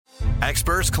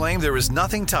Experts claim there is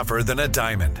nothing tougher than a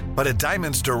diamond. But at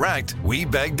Diamonds Direct, we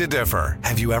beg to differ.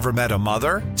 Have you ever met a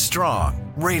mother?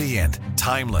 Strong, radiant,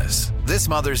 timeless. This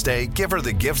Mother's Day, give her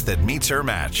the gift that meets her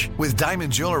match. With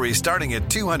diamond jewelry starting at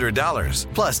 $200.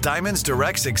 Plus, Diamonds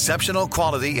Direct's exceptional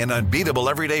quality and unbeatable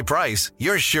everyday price,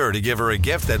 you're sure to give her a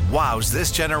gift that wows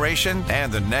this generation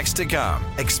and the next to come.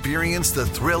 Experience the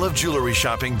thrill of jewelry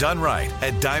shopping done right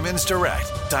at Diamonds Direct.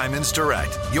 Diamonds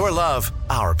Direct. Your love,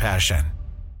 our passion.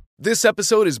 This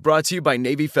episode is brought to you by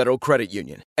Navy Federal Credit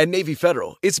Union. At Navy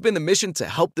Federal, it's been the mission to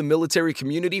help the military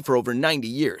community for over 90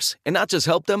 years. And not just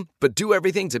help them, but do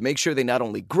everything to make sure they not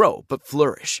only grow, but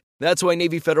flourish. That's why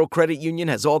Navy Federal Credit Union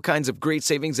has all kinds of great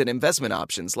savings and investment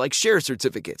options like share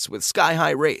certificates with sky-high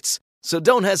rates. So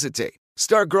don't hesitate.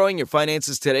 Start growing your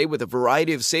finances today with a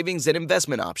variety of savings and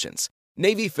investment options.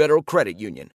 Navy Federal Credit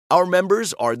Union. Our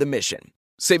members are the mission.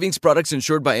 Savings products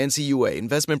insured by NCUA.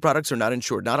 Investment products are not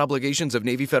insured, not obligations of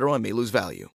Navy Federal and may lose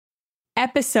value.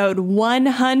 Episode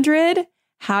 100,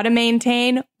 how to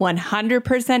maintain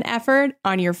 100% effort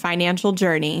on your financial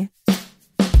journey.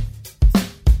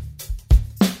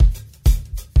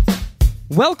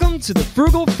 Welcome to the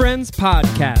Frugal Friends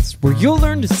Podcast, where you'll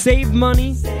learn to save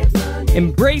money,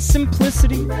 embrace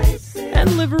simplicity,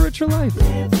 and live a richer life.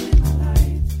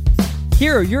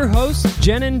 Here are your hosts,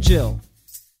 Jen and Jill.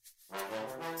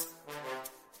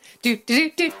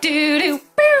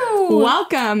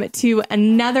 Welcome to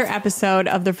another episode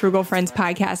of the Frugal Friends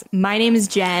Podcast. My name is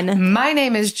Jen. My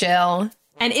name is Jill.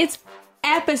 And it's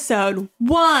episode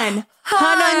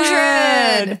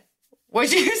 100.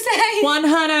 What'd you say?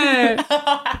 100.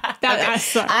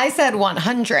 I said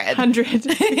 100. 100.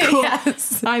 Cool.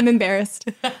 Yes. I'm embarrassed.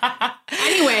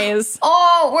 Anyways.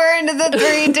 Oh, we're into the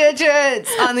 3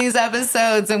 digits on these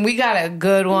episodes, and we got a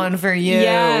good one for you.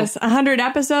 Yes, 100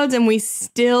 episodes, and we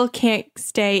still can't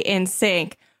stay in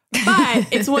sync. But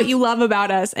it's what you love about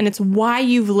us, and it's why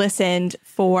you've listened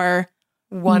for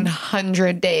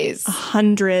 100 days.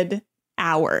 100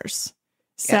 hours.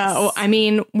 So, Yes. I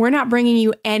mean, we're not bringing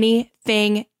you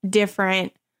anything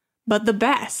different, but the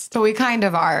best. So we kind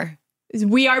of are.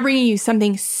 We are bringing you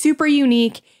something super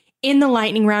unique in the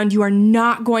lightning round. You are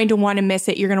not going to want to miss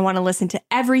it. You're going to want to listen to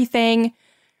everything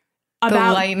about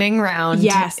the lightning round.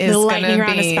 Yes, is the lightning gonna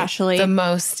round be especially. the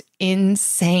most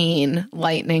insane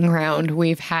lightning round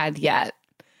we've had yet.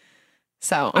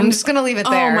 So I'm just going to leave it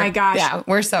there. Oh my gosh. Yeah,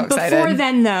 we're so excited. Before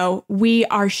then, though, we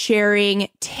are sharing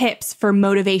tips for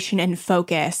motivation and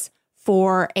focus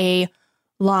for a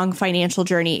long financial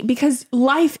journey, because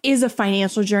life is a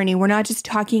financial journey. We're not just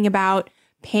talking about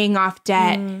paying off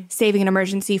debt, saving an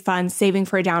emergency fund, saving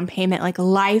for a down payment. Like,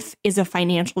 life is a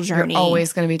financial journey. You're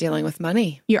always going to be dealing with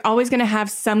money. You're always going to have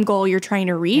some goal you're trying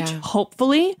to reach,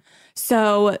 hopefully.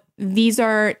 So these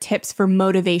are tips for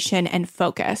motivation and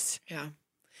focus. Yeah.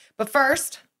 But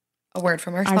first, a word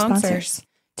from our sponsors.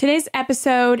 Today's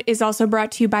episode is also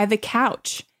brought to you by The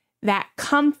Couch. That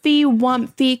comfy,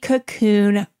 wumpy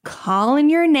cocoon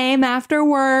calling your name after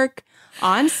work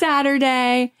on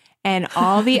Saturday and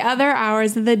all the other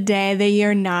hours of the day that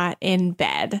you're not in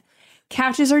bed.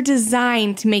 Couches are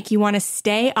designed to make you want to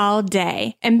stay all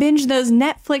day and binge those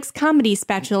Netflix comedy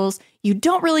specials you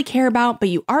don't really care about, but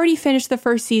you already finished the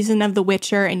first season of The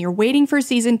Witcher and you're waiting for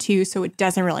season 2, so it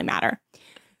doesn't really matter.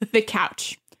 The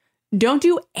Couch. Don't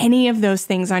do any of those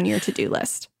things on your to-do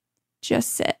list.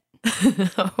 Just sit.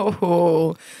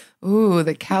 Ooh,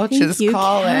 the couch is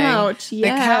calling. Couch.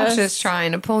 Yes. The couch is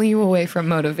trying to pull you away from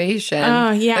motivation.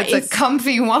 Oh, yeah. It's a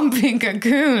comfy, wumpy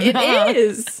cocoon. It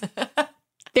is.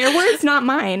 Their words, not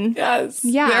mine. Yes.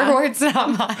 Yeah. Their words,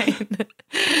 not mine.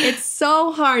 It's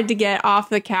so hard to get off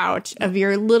the couch of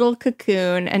your little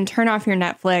cocoon and turn off your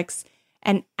Netflix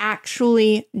and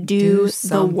actually do the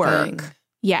something. work.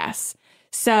 Yes.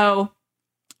 So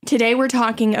today we're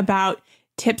talking about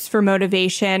tips for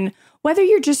motivation, whether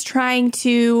you're just trying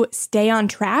to stay on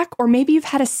track or maybe you've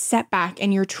had a setback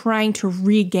and you're trying to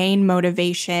regain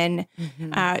motivation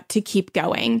to keep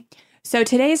going. So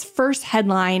today's first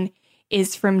headline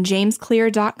is from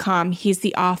jamesclear.com. He's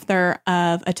the author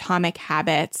of Atomic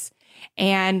Habits,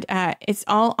 and it's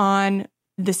all on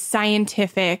the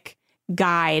scientific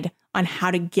guide on how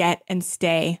to get and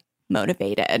stay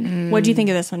motivated. What do you think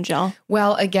of this one, Jill?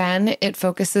 Well, again, it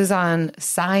focuses on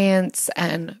science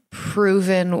and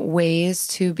proven ways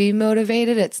to be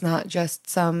motivated. It's not just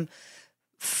some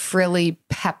frilly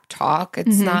pep talk.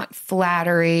 It's not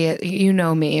flattery. You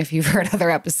know me, if you've heard other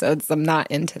episodes, I'm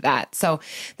not into that. So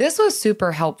this was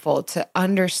super helpful to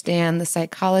understand the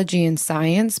psychology and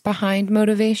science behind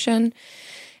motivation.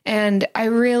 And I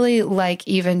really like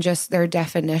even just their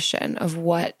definition of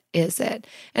what is it.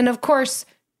 And of course,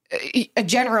 a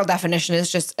general definition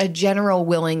is just a general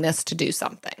willingness to do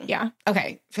something. Yeah.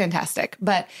 Okay, fantastic.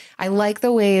 But I like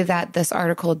the way that this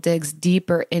article digs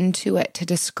deeper into it to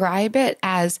describe it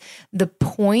as the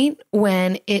point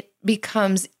when it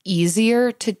becomes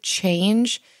easier to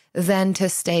change than to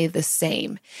stay the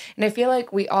same. And I feel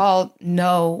like we all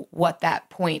know what that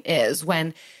point is,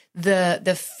 when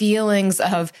the feelings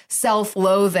of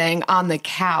self-loathing on the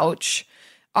couch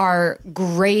are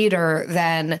greater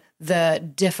than the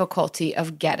difficulty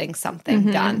of getting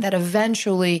something done, that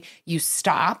eventually you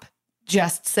stop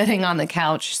just sitting on the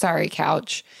couch, sorry,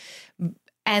 couch,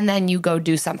 and then you go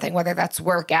do something, whether that's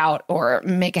work out or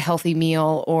make a healthy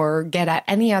meal or get at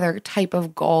any other type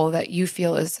of goal that you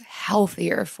feel is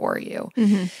healthier for you,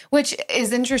 which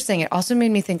is interesting. It also made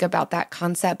me think about that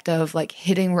concept of like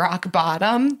hitting rock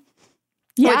bottom.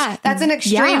 Yeah. Which, that's an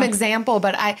extreme example,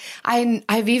 but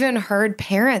I've even heard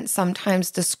parents sometimes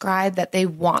describe that they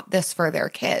want this for their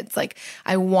kids. Like,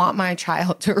 I want my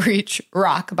child to reach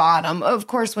rock bottom. Of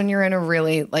course, when you're in a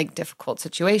really like difficult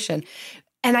situation.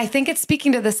 And I think it's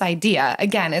speaking to this idea.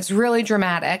 Again, it's really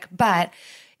dramatic, but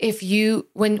if you,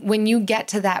 when you get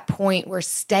to that point where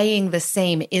staying the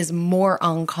same is more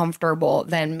uncomfortable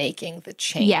than making the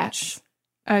change. Yes.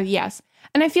 Yes.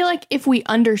 And I feel like if we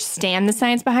understand the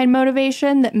science behind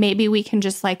motivation, that maybe we can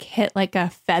just like hit like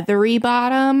a feathery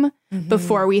bottom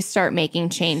before we start making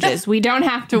changes. We don't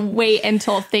have to wait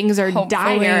until things are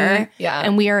dire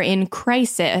and we are in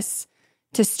crisis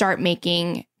to start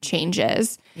making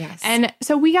changes. Yes. And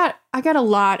so I got a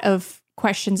lot of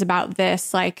questions about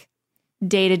this, like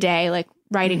day to day, like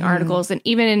writing articles. And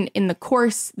even in the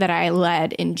course that I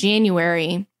led in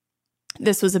January,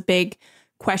 this was a big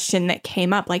question that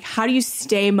came up. Like, how do you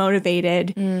stay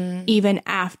motivated even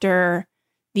after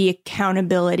the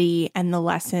accountability and the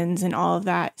lessons and all of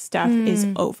that stuff is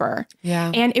over?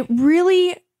 Yeah. And it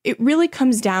really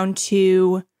comes down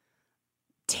to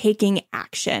taking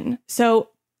action. So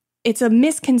it's a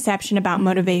misconception about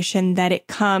motivation that it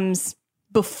comes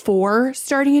before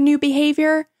starting a new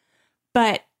behavior,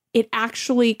 but it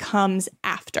actually comes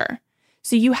after.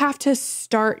 So you have to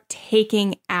start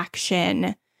taking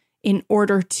action in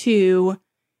order to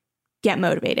get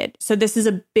motivated. So this is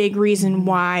a big reason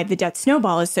why the Debt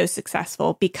Snowball is so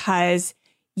successful, because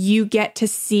you get to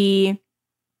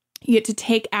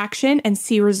take action and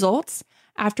see results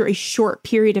after a short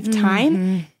period of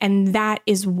time. And that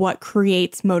is what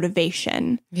creates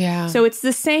motivation. Yeah. So it's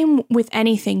the same with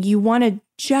anything. You want to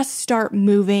just start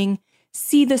moving,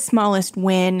 see the smallest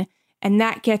win, and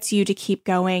that gets you to keep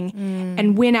going.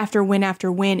 And win after win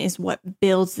after win is what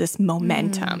builds this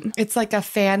momentum. It's like a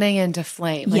fanning into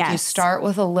flame. Like you start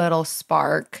with a little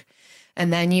spark,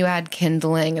 and then you add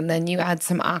kindling, and then you add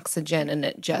some oxygen, and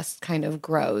it just kind of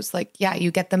grows. Like, yeah, you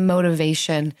get the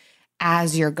motivation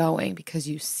as you're going because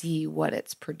you see what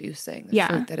it's producing, the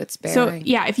fruit that it's bearing. So,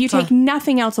 yeah, if you take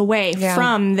nothing else away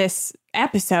from this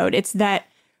episode, it's that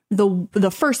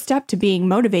the first step to being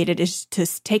motivated is to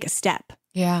take a step.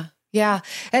 Yeah. Yeah,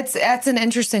 that's an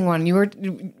interesting one.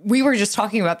 We were just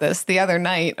talking about this the other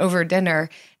night over dinner,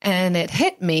 and it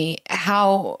hit me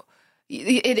how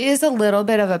it is a little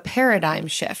bit of a paradigm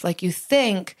shift. Like, you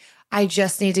think I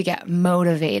just need to get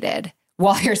motivated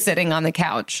while you're sitting on the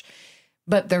couch.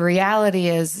 But the reality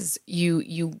is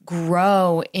you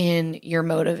grow in your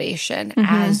motivation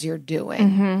as you're doing,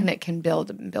 and it can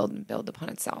build and build and build upon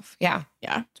itself. Yeah.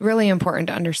 Yeah. It's really important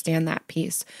to understand that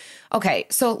piece. Okay.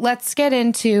 So let's get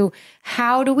into,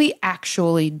 how do we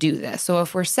actually do this? So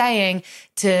if we're saying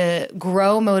to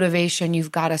grow motivation,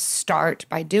 you've got to start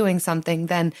by doing something,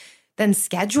 then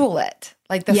schedule it.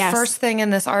 Like, the first thing in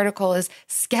this article is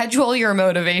schedule your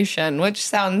motivation, which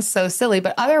sounds so silly,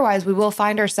 but otherwise we will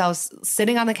find ourselves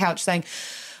sitting on the couch saying,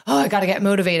 oh, I got to get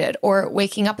motivated, or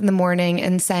waking up in the morning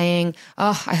and saying,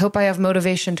 oh, I hope I have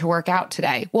motivation to work out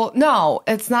today. Well, no,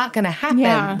 it's not going to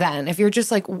happen then. If you're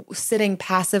just like sitting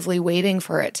passively waiting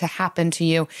for it to happen to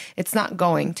you, it's not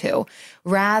going to.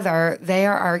 Rather, they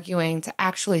are arguing to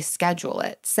actually schedule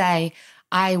it. Say,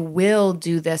 I will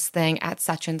do this thing at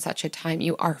such and such a time.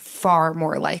 You are far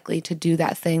more likely to do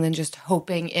that thing than just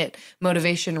hoping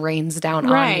motivation rains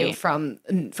down on you from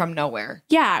nowhere.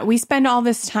 Yeah, we spend all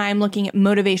this time looking at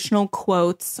motivational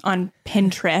quotes on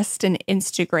Pinterest and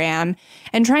Instagram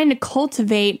and trying to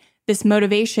cultivate this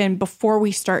motivation before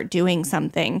we start doing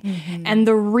something. And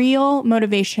the real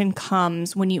motivation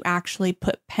comes when you actually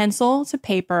put pencil to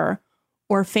paper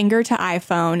or finger to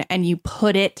iPhone and you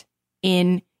put it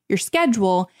in your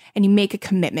schedule and you make a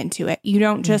commitment to it. You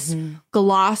don't just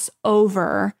gloss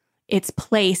over its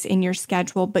place in your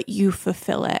schedule, but you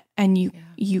fulfill it and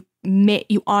you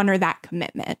honor that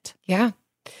commitment. Yeah.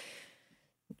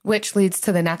 Which leads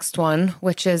to the next one,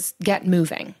 which is get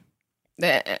moving.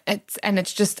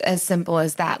 It's just as simple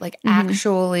as that, like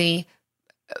actually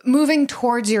moving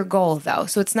towards your goal, though.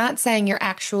 So it's not saying you're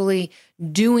actually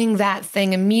doing that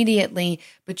thing immediately,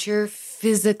 but you're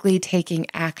physically taking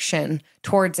action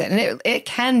towards it. And it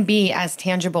can be as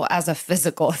tangible as a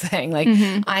physical thing. Like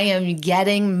I am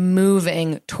getting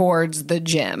moving towards the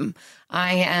gym.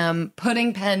 I am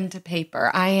putting pen to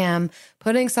paper. I am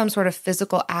putting some sort of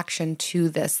physical action to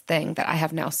this thing that I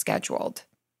have now scheduled.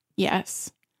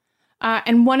 Yes.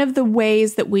 And one of the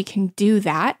ways that we can do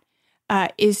that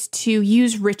is to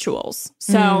use rituals.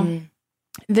 So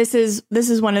this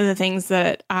is one of the things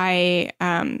that I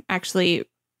actually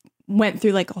went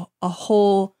through like a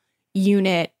whole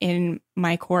unit in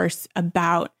my course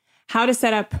about how to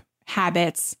set up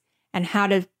habits and how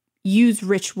to use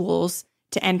rituals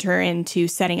to enter into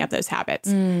setting up those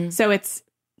habits. So it's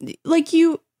like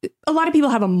a lot of people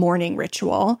have a morning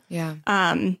ritual. Yeah.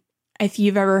 If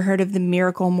you've ever heard of the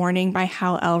Miracle Morning by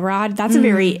Hal Elrod, that's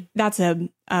that's a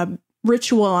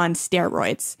ritual on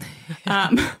steroids.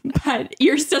 But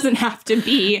yours doesn't have to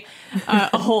be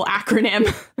a whole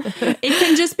acronym. It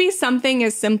can just be something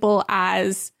as simple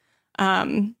as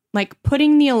like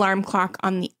putting the alarm clock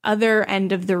on the other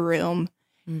end of the room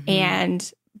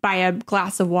and by a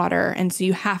glass of water. And so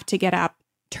you have to get up,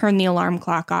 turn the alarm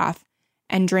clock off,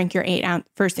 and drink your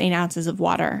first 8 ounces of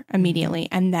water immediately.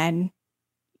 And then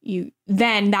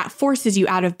that forces you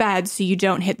out of bed so you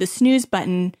don't hit the snooze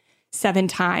button 7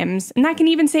 times. And that can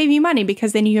even save you money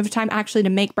because then you have time actually to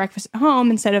make breakfast at home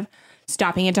instead of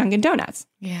stopping at Dunkin' Donuts.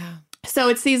 Yeah. So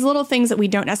it's these little things that we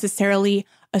don't necessarily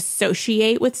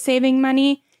associate with saving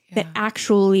money that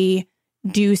actually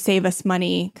do save us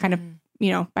money kind of,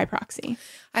 by proxy.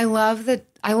 I love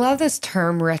this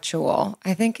term ritual.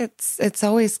 I think it's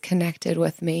always connected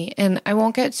with me, and I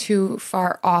won't get too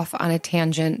far off on a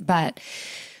tangent, but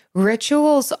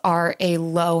rituals are a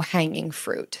low-hanging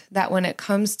fruit that when it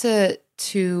comes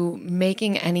to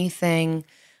making anything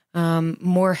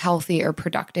more healthy or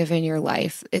productive in your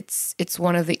life, it's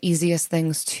one of the easiest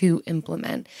things to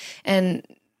implement. And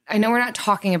I know we're not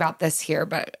talking about this here,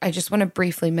 but I just want to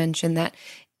briefly mention that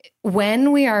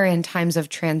when we are in times of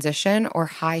transition or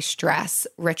high stress,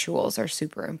 rituals are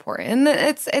super important. And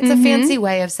it's a fancy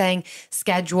way of saying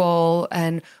schedule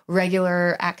and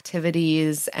regular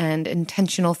activities and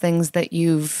intentional things that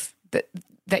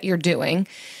you're doing.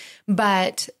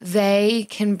 But they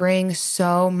can bring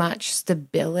so much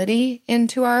stability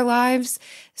into our lives,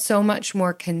 so much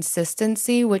more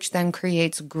consistency, which then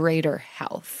creates greater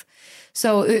health.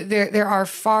 So there are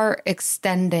far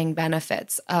extending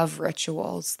benefits of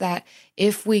rituals that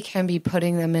if we can be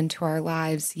putting them into our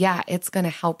lives, it's going to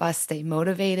help us stay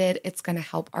motivated. It's going to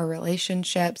help our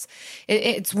relationships.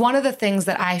 It's one of the things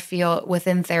that I feel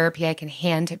within therapy I can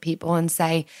hand to people and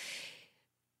say,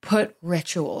 put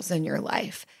rituals in your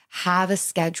life. Have a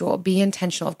schedule, be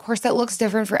intentional. Of course, that looks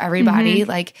different for everybody.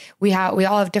 Like we all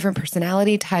have different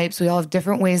personality types. We all have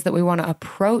different ways that we want to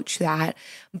approach that,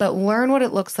 but learn what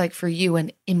it looks like for you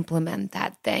and implement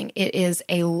that thing. It is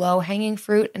a low-hanging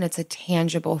fruit and it's a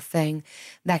tangible thing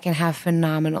that can have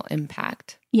phenomenal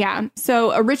impact. Yeah.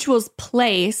 So a ritual's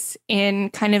place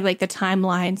in kind of like the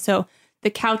timeline. So the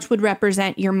couch would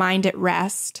represent your mind at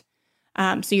rest.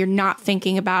 So you're not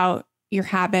thinking about your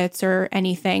habits or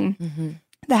anything.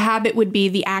 The habit would be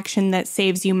the action that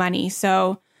saves you money.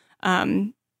 So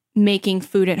making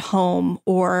food at home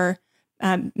or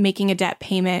making a debt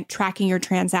payment, tracking your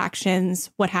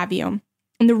transactions, what have you.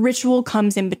 And the ritual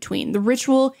comes in between. The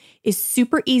ritual is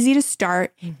super easy to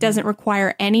start, doesn't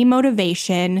require any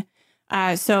motivation.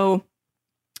 So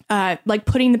like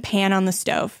putting the pan on the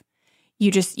stove.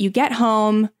 You get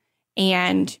home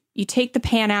and you take the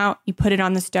pan out, you put it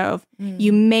on the stove,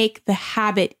 you make the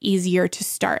habit easier to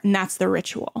start. And that's the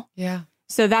ritual. Yeah.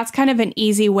 So that's kind of an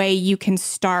easy way you can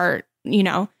start,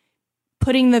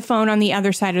 putting the phone on the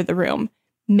other side of the room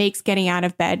makes getting out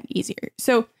of bed easier.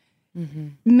 So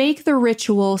make the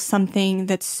ritual something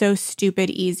that's so stupid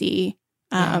easy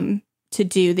to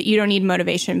do that you don't need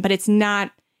motivation, but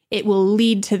it will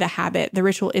lead to the habit. The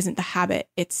ritual isn't the habit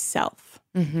itself.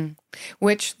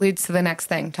 Which leads to the next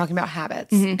thing, talking about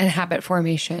habits and habit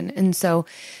formation. And so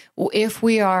if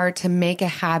we are to make a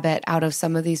habit out of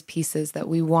some of these pieces that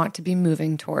we want to be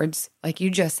moving towards, like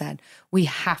you just said, we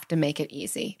have to make it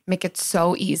easy, make it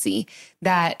so easy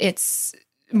that it's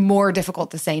more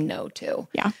difficult to say no to.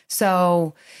 Yeah.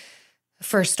 So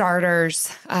for starters,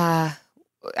 I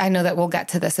know that we'll get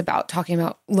to this about talking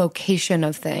about location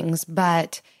of things,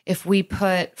 but if we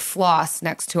put floss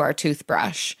next to our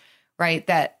toothbrush, right?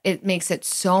 That it makes it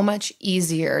so much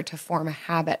easier to form a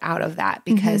habit out of that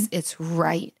because it's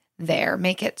right there.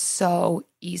 Make it so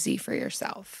easy for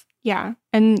yourself. Yeah.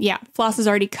 And yeah, floss is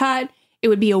already cut. It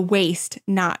would be a waste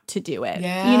not to do it.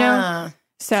 Yeah. You know?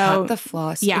 So cut the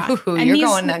floss. Yeah. Ooh, you're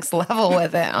going next level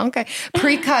with it. Okay.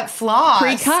 Pre-cut floss.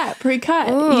 Pre-cut.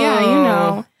 Ooh. Yeah, you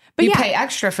know. But you yeah. pay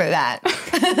extra for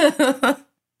that.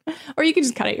 Or you could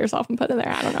just cut it yourself and put it there.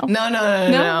 I don't know.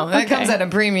 No. That Okay. comes at a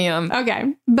premium.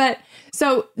 Okay. But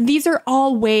so these are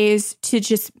all ways to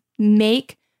just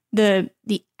make the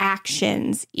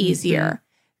actions easier.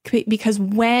 Because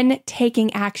when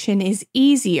taking action is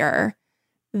easier,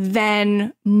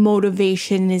 then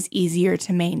motivation is easier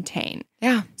to maintain.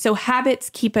 Yeah. So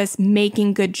habits keep us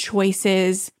making good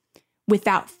choices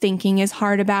without thinking as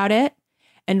hard about it.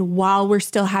 And while we're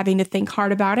still having to think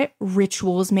hard about it,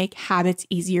 rituals make habits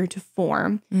easier to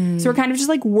form. So we're kind of just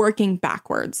like working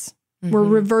backwards. We're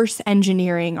reverse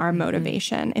engineering our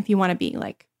motivation if you want to be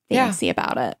like fancy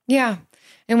about it. Yeah.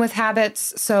 And with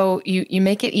habits, so you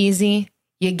make it easy,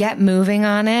 you get moving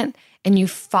on it, and you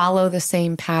follow the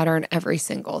same pattern every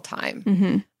single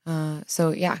time.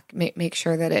 So yeah, make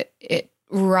sure that it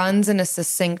runs in a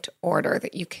succinct order,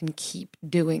 that you can keep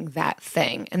doing that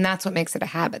thing. And that's what makes it a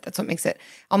habit. That's what makes it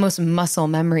almost muscle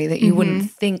memory, that you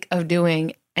wouldn't think of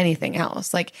doing anything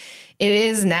else. Like it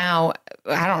is now,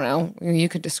 I don't know, you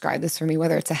could describe this for me,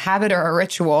 whether it's a habit or a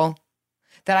ritual,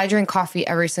 that I drink coffee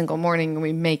every single morning and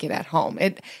we make it at home.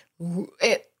 It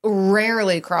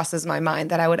rarely crosses my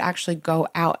mind that I would actually go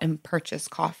out and purchase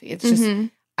coffee. It's just,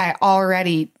 I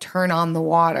already turn on the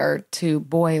water to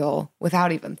boil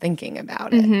without even thinking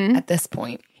about it at this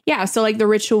point. Yeah. So like the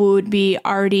ritual would be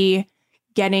already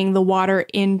getting the water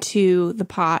into the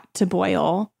pot to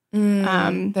boil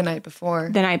The night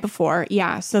before.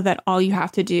 Yeah. So that all you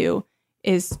have to do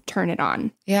is turn it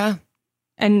on. Yeah.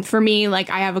 And for me, like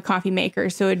I have a coffee maker.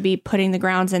 So it'd be putting the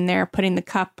grounds in there, putting the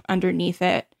cup underneath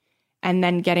it, and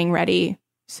then getting ready.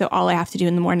 So all I have to do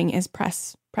in the morning is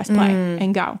press play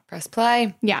and go. Press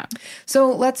play. Yeah.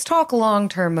 So let's talk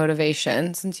long-term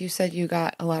motivation, since you said you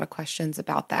got a lot of questions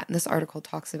about that. And this article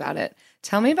talks about it.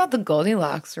 Tell me about the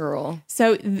Goldilocks rule.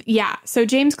 So yeah. So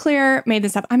James Clear made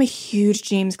this up. I'm a huge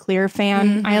James Clear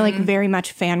fan. I like very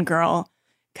much fangirl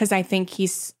because I think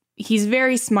he's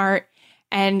very smart.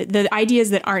 And the ideas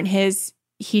that aren't his,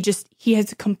 he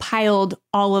has compiled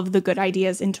all of the good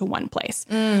ideas into one place.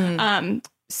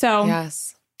 So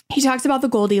yes. He talks about the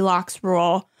Goldilocks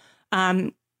rule.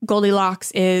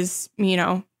 Goldilocks is,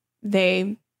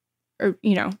 She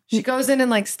goes in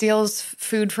and like steals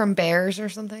food from bears or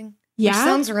something. Yeah. Which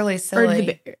sounds really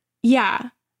silly.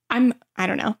 I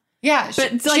don't know. Yeah.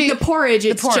 But it's like the porridge,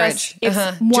 it's just,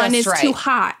 one just is too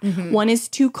hot, one is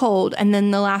too cold, and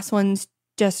then the last one's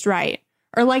just right.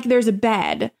 Or like there's a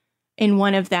bed in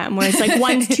one of them where it's like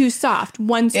one's too soft,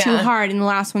 one's too hard, and the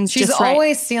last one's just right. She's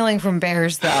always stealing from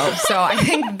bears though. So I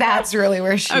think that's really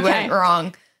where she went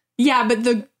wrong. Yeah, but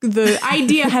the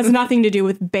idea has nothing to do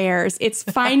with bears. It's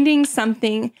finding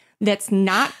something that's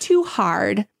not too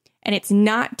hard and it's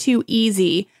not too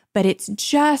easy, but it's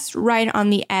just right on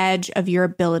the edge of your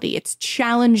ability. It's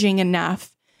challenging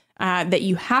enough that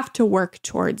you have to work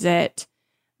towards it,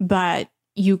 but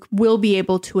you will be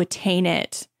able to attain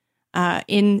it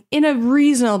in a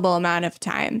reasonable amount of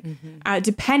time,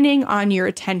 depending on your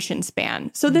attention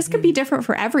span. So this could be different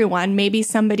for everyone. Maybe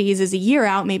somebody's is a year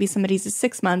out, maybe somebody's is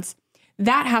 6 months.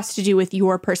 That has to do with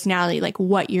your personality, like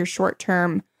what your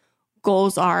short-term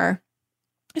goals are.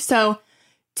 So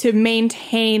to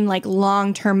maintain like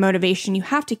long-term motivation, you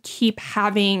have to keep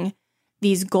having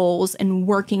these goals and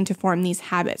working to form these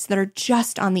habits that are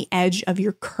just on the edge of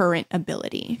your current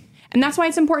ability. And that's why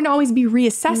it's important to always be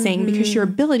reassessing because your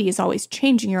ability is always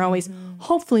changing. You're always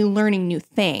hopefully learning new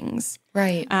things.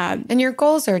 Right. And your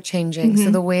goals are changing.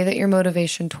 So the way that your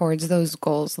motivation towards those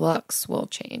goals looks will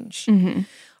change.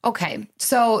 Okay.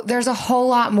 So there's a whole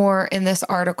lot more in this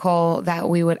article that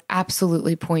we would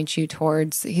absolutely point you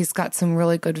towards. He's got some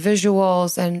really good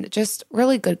visuals and just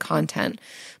really good content.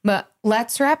 But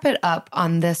let's wrap it up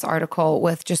on this article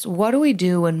with just what do we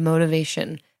do when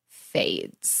motivation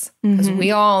fades? Because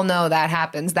we all know that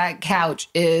happens. That couch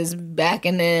is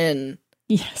backing in.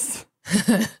 Yes.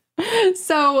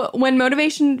 So when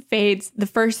motivation fades, the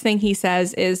first thing he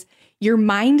says is your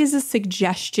mind is a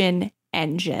suggestion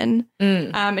engine.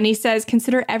 And he says,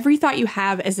 consider every thought you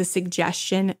have as a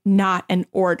suggestion, not an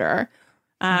order.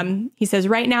 He says,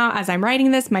 right now, as I'm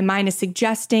writing this, my mind is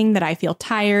suggesting that I feel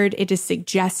tired. It is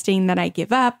suggesting that I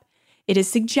give up. It is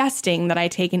suggesting that I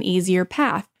take an easier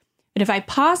path. But if I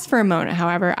pause for a moment,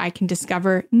 however, I can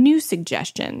discover new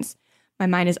suggestions. My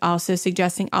mind is also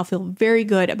suggesting I'll feel very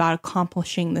good about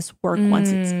accomplishing this work once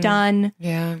it's done.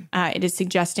 Yeah. It is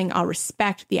suggesting I'll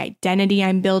respect the identity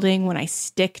I'm building when I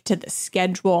stick to the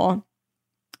schedule.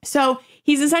 So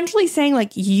he's essentially saying,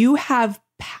 like, you have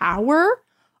power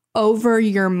over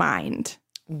your mind.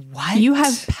 What? You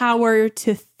have power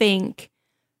to think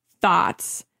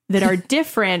thoughts that are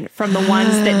different from the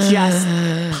ones that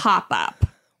just pop up.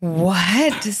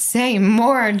 What? Say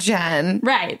more, Jen.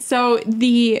 Right. So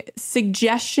the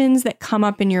suggestions that come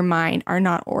up in your mind are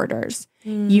not orders.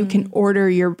 You can order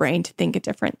your brain to think a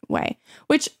different way,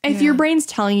 which if your brain's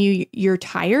telling you you're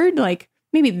tired, like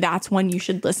maybe that's one you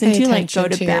should listen to, like go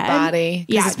to bed. Your body.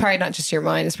 Yeah. It's probably not just your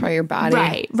mind, it's probably your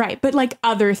body. Right. But like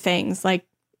other things, like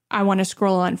I want to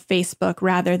scroll on Facebook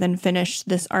rather than finish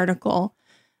this article.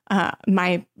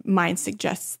 My mind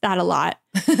suggests that a lot.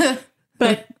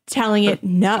 But telling it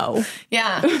no.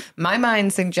 Yeah. My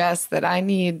mind suggests that I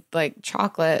need like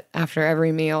chocolate after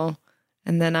every meal.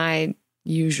 And then I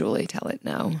usually tell it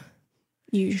no.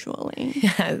 Usually.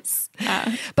 Yes.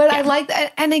 But I like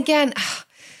that. And again,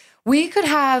 we could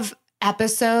have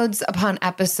episodes upon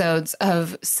episodes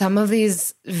of some of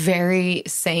these very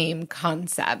same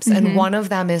concepts. And one of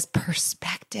them is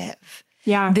perspective.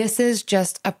 Yeah. This is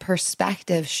just a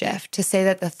perspective shift to say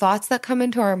that the thoughts that come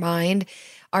into our mind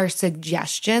are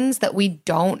suggestions that we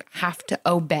don't have to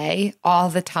obey all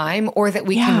the time, or that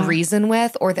we can reason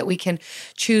with, or that we can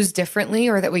choose differently,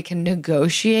 or that we can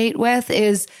negotiate with.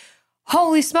 Is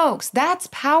holy smokes, that's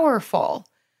powerful.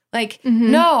 Like,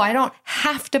 no, I don't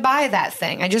have to buy that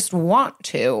thing. I just want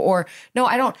to. Or no,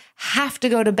 I don't have to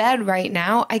go to bed right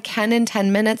now. I can in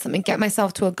 10 minutes. Let me get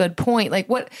myself to a good point. Like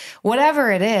whatever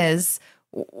it is,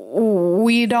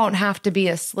 we don't have to be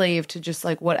a slave to just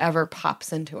like whatever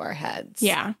pops into our heads.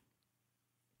 Yeah.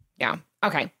 Yeah.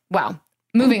 Okay. Well,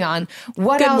 moving on.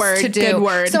 What Good else word, to do? good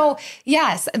word. So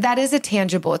yes, that is a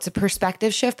tangible. It's a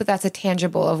perspective shift, but that's a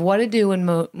tangible of what to do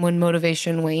when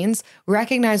motivation wanes.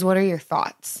 Recognize what are your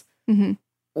thoughts.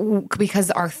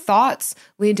 Because our thoughts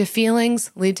lead to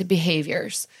feelings, lead to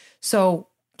behaviors. So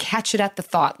catch it at the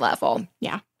thought level.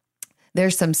 Yeah.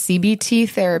 There's some CBT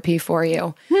therapy for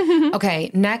you.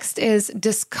 Okay, next is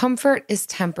discomfort is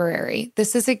temporary.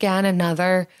 This is, again,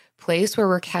 another place where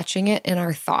we're catching it in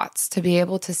our thoughts to be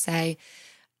able to say,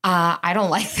 I don't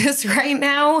like this right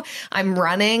now. I'm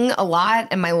running a lot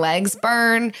and my legs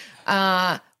burn.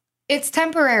 It's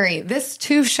temporary. This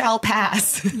too shall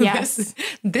pass. Yes.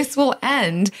 This will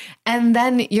end. And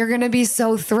then you're going to be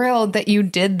so thrilled that you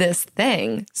did this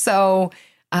thing. So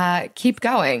keep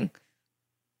going.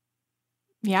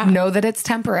 Yeah. Know that it's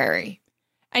temporary.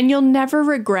 And you'll never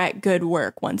regret good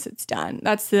work once it's done.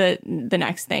 That's the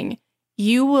next thing.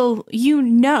 You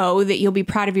know that you'll be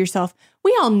proud of yourself.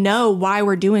 We all know why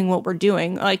we're doing what we're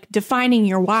doing. Like defining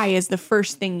your why is the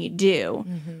first thing you do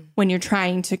when you're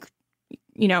trying to,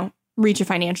 reach a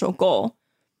financial goal.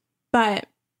 But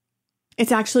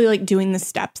it's actually like doing the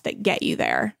steps that get you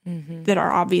there that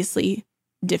are obviously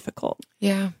difficult.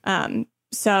 Yeah.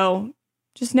 So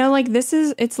just know like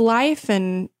it's life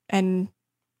and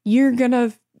you're going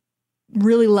to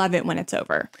really love it when it's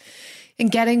over. And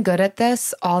getting good at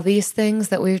this, all these things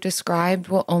that we've described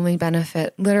will only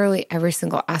benefit literally every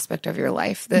single aspect of your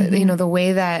life. The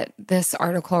way that this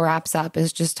article wraps up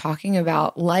is just talking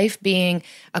about life being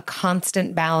a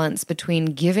constant balance between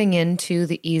giving into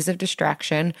the ease of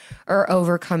distraction or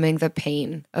overcoming the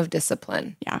pain of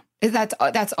discipline. Yeah.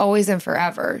 That's always and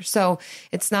forever. So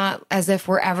it's not as if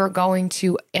we're ever going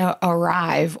to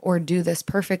arrive or do this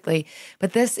perfectly,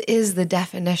 but this is the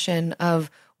definition of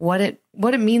what it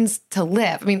means to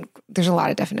live. I mean, there's a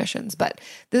lot of definitions, but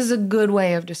this is a good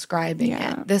way of describing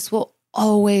it. This will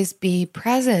always be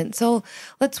present. So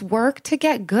let's work to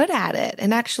get good at it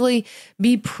and actually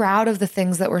be proud of the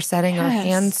things that we're setting our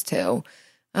hands to.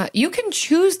 You can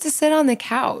choose to sit on the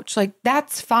couch. Like,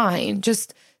 that's fine.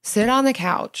 Just sit on the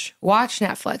couch, watch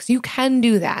Netflix. You can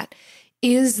do that.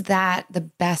 Is that the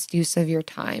best use of your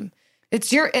time?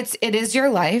 It is your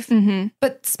life,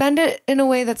 but spend it in a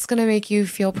way that's going to make you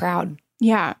feel proud.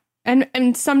 Yeah.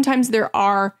 And sometimes there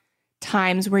are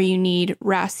times where you need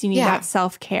rest, you need that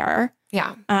self-care.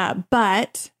 Yeah.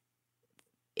 But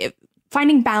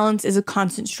finding balance is a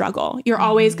constant struggle. You're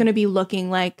always going to be looking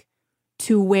like,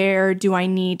 to where do I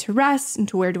need to rest and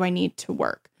to where do I need to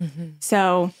work?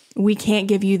 So we can't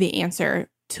give you the answer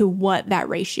to what that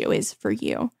ratio is for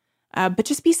you. But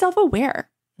just be self-aware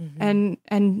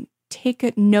and take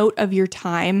a note of your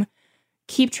time.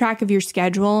 Keep track of your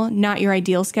schedule, not your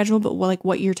ideal schedule, but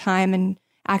what your time and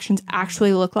actions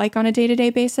actually look like on a day-to-day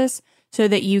basis, so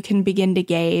that you can begin to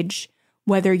gauge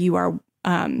whether you are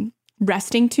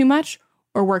resting too much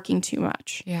or working too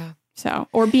much. Yeah. So,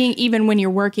 or being, even when you're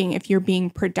working, if you're being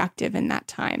productive in that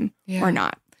time or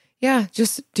not. Yeah,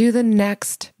 just do the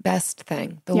next best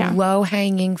thing, the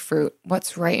low-hanging fruit,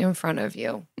 what's right in front of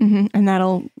you. And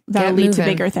that'll lead to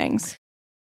bigger things.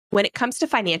 When it comes to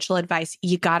financial advice,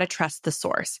 you got to trust the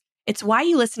source. It's why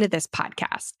you listen to this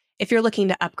podcast. If you're looking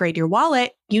to upgrade your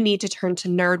wallet, you need to turn to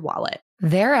NerdWallet.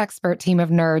 Their expert team of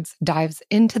nerds dives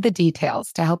into the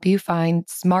details to help you find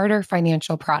smarter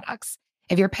financial products.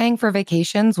 If you're paying for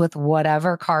vacations with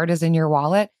whatever card is in your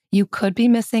wallet, you could be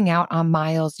missing out on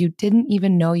miles you didn't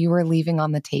even know you were leaving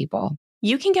on the table.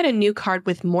 You can get a new card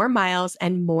with more miles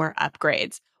and more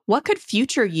upgrades. What could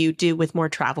future you do with more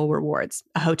travel rewards?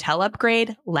 A hotel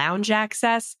upgrade, lounge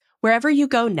access? Wherever you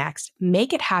go next,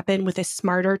 make it happen with a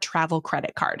smarter travel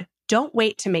credit card. Don't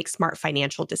wait to make smart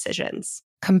financial decisions.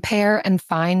 Compare and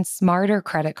find smarter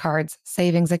credit cards,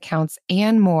 savings accounts,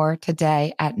 and more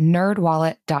today at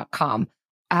nerdwallet.com.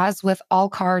 As with all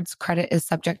cards, credit is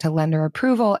subject to lender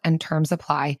approval and terms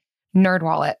apply.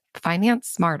 NerdWallet. Finance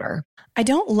smarter. I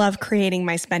don't love creating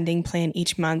my spending plan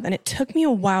each month, and it took me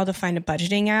a while to find a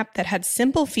budgeting app that had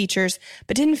simple features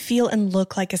but didn't feel and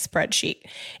look like a spreadsheet.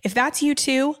 If that's you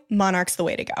too, Monarch's the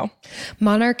way to go.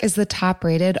 Monarch is the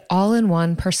top-rated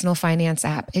all-in-one personal finance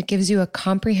app. It gives you a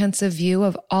comprehensive view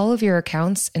of all of your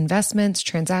accounts, investments,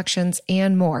 transactions,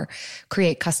 and more.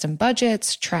 Create custom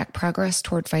budgets, track progress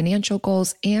toward financial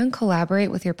goals, and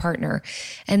collaborate with your partner.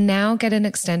 And now get an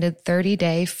extended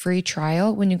 30-day free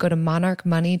trial when you go to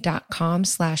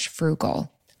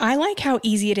monarchmoney.com/frugal. I like how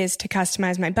easy it is to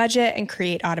customize my budget and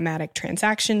create automatic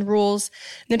transaction rules.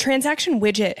 The transaction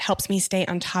widget helps me stay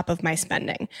on top of my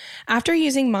spending. After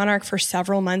using Monarch for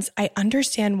several months, I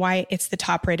understand why it's the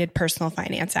top-rated personal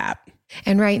finance app.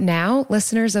 And right now,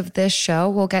 listeners of this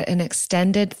show will get an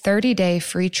extended 30-day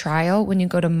free trial when you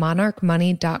go to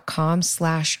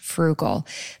monarchmoney.com/frugal.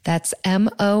 That's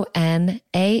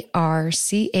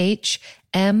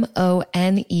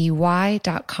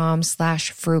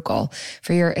monarchmoney.com/frugal.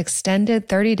 For your extended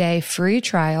 30-day free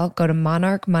trial, go to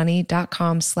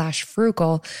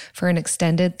monarchmoney.com/frugal for an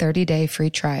extended 30-day free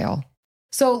trial.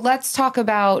 So let's talk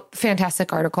about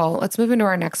fantastic article. Let's move into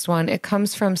our next one. It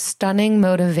comes from Stunning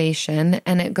Motivation,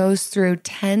 and it goes through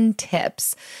 10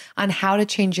 tips on how to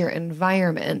change your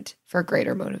environment for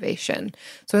greater motivation.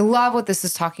 So I love what this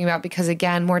is talking about because,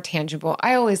 again, more tangible.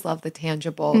 I always love the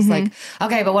tangibles. Like,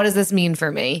 okay, but what does this mean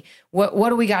for me? What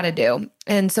do we got to do?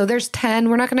 And so there's 10.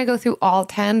 We're not going to go through all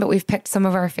 10, but we've picked some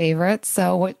of our favorites.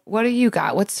 So what do you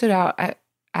got? What stood out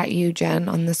at you, Jen,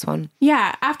 on this one?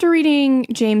 Yeah. After reading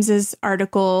James's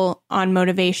article on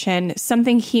motivation,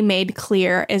 something he made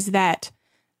clear is that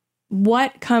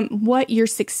what your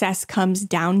success comes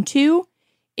down to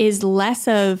is less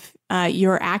of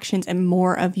your actions and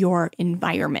more of your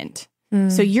environment.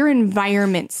 So your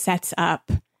environment sets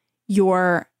up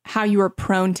how you are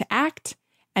prone to act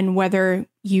and whether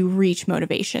you reach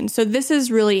motivation. So this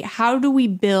is really, how do we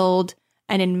build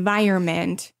an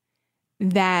environment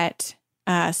that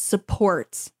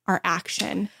supports our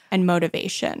action and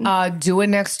motivation? Do it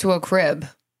next to a crib.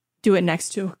 Do it next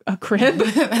to a crib.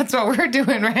 That's what we're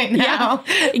doing right now.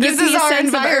 Yeah. It gives me a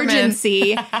sense of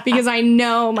urgency because I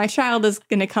know my child is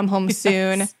going to come home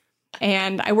soon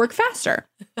and I work faster.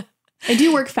 I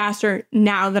do work faster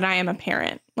now that I am a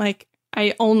parent. Like,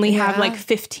 I only have like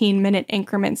 15-minute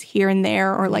increments here and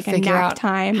there, or like a nap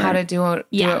time. How to do it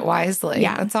wisely.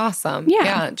 Yeah. That's awesome.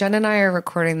 Yeah. Jen and I are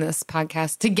recording this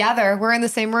podcast together. We're in the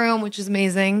same room, which is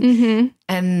amazing.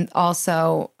 And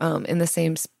also in the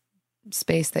same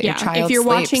space that your child If you're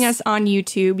sleeps. watching us on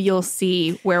YouTube, you'll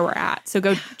see where we're at. So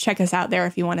go check us out there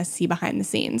if you want to see behind the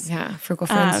scenes. Yeah. Frugal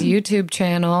Friends YouTube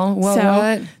channel.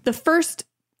 The first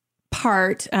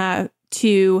part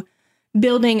to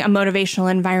building a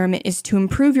motivational environment is to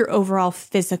improve your overall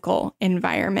physical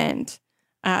environment.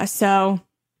 So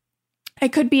it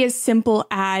could be as simple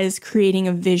as creating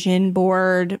a vision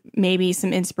board, maybe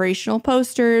some inspirational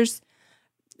posters,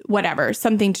 whatever,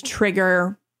 something to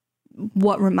trigger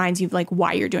what reminds you of like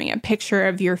why you're doing it. A picture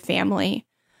of your family.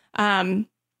 A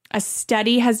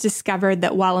study has discovered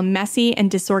that while a messy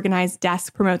and disorganized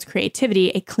desk promotes creativity,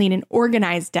 a clean and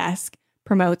organized desk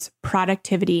promotes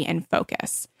productivity and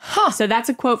focus. So that's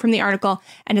a quote from the article.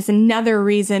 And it's another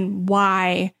reason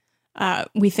why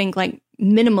we think like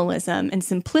minimalism and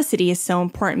simplicity is so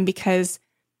important, because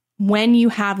when you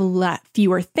have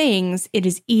fewer things, it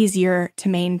is easier to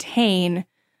maintain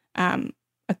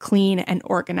a clean and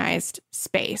organized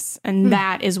space. And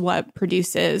that is what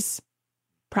produces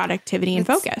productivity and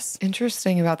focus.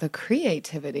 Interesting about the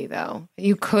creativity, though.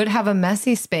 You could have a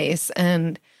messy space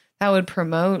and that would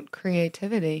promote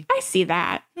creativity. I see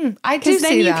that. I do Because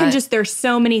then see you that. can just, there's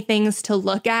so many things to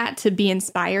look at to be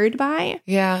inspired by.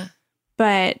 Yeah.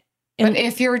 But But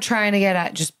if you're trying to get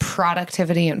at just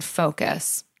productivity and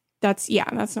focus, that's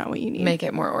not what you need. make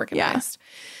it more organized.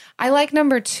 I like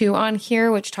number 2 on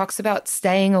here, which talks about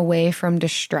staying away from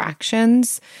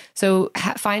distractions. So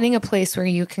finding a place where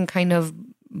you can kind of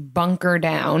bunker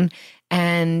down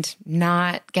and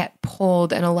not get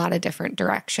pulled in a lot of different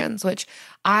directions, which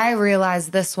I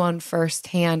realized this one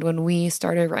firsthand when we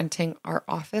started renting our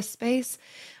office space.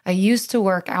 I used to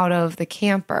work out of the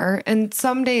camper, and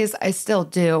some days I still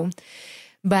do,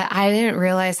 but I didn't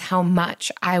realize how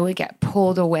much I would get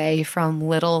pulled away from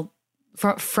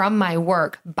my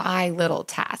work by little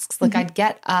tasks. Like I'd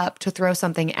get up to throw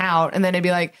something out, and then I'd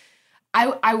be like,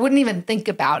 I wouldn't even think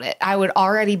about it. I would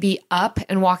already be up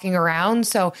and walking around.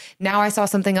 So now I saw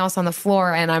something else on the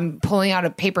floor and I'm pulling out a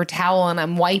paper towel and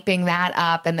I'm wiping that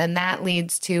up. And then that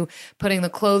leads to putting the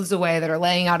clothes away that are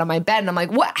laying out on my bed. And I'm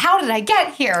like, what? How did I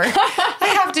get here?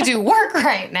 I have to do work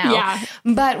right now. Yeah.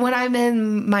 But when I'm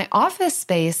in my office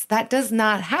space, that does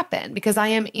not happen because I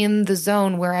am in the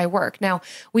zone where I work. Now,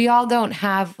 we all don't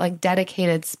have like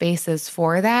dedicated spaces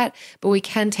for that, but we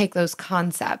can take those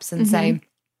concepts and say,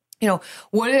 you know,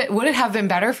 would it have been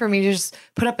better for me to just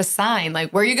put up a sign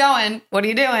like, where are you going? What are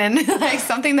you doing? Like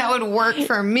something that would work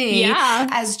for me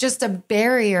as just a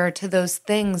barrier to those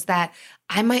things that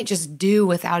I might just do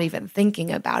without even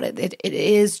thinking about it. It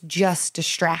is just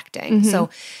distracting. So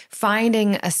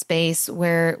finding a space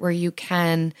where you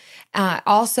can,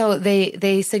 also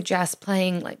they suggest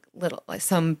playing like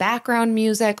some background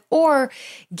music or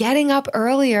getting up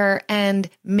earlier and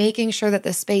making sure that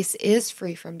the space is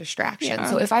free from distraction. Yeah.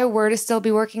 So if I were to still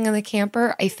be working in the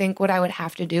camper, I think what I would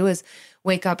have to do is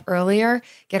wake up earlier,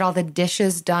 get all the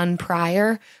dishes done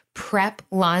prior, prep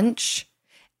lunch,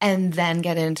 and then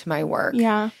get into my work.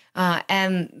 Yeah.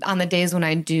 And on the days when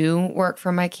I do work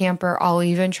from my camper, I'll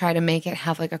even try to make it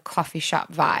have like a coffee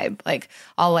shop vibe. Like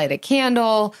I'll light a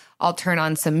candle, I'll turn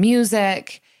on some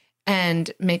music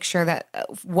and make sure that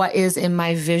what is in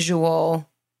my vision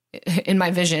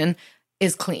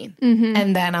is clean.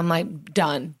 And then I'm like,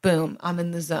 done, boom, I'm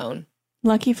in the zone.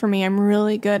 Lucky for me, I'm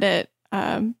really good at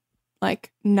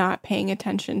like not paying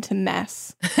attention to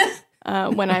mess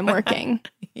when I'm working.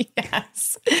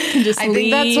 Yes. Just I think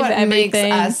that's what everything.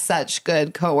 makes us such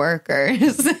good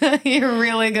coworkers. You're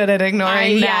really good at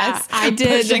ignoring mess. I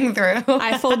did. Pushing through.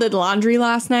 I folded laundry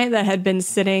last night that had been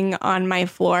sitting on my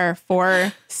floor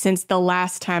since the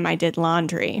last time I did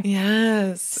laundry.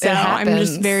 Yes. So I'm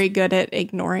just very good at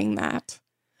ignoring that.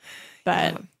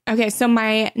 But okay, so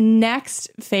my next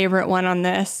favorite one on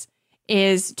this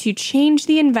is to change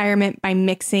the environment by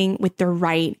mixing with the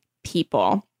right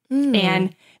people.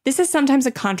 And this is sometimes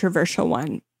a controversial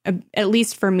one, at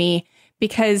least for me,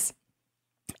 because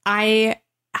I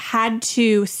had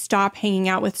to stop hanging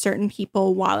out with certain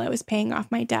people while I was paying off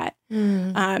my debt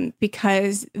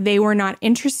because they were not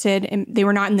interested and they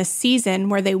were not in the season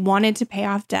where they wanted to pay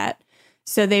off debt.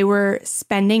 So they were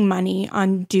spending money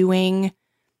on doing,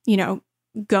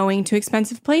 going to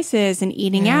expensive places and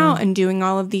eating out and doing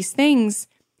all of these things.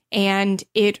 And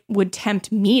it would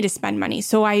tempt me to spend money.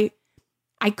 So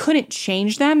I couldn't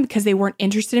change them because they weren't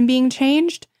interested in being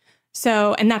changed.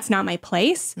 So, and that's not my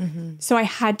place. So I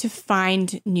had to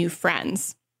find new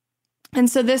friends. And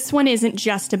so this one isn't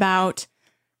just about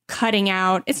cutting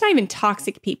out, it's not even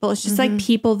toxic people. It's just like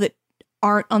people that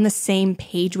aren't on the same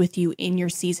page with you in your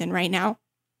season right now.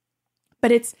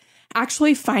 But it's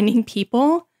actually finding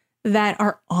people that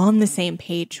are on the same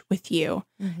page with you.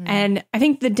 And I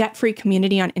think the debt-free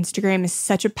community on Instagram is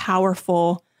such a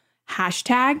powerful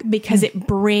hashtag because it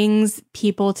brings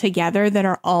people together that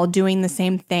are all doing the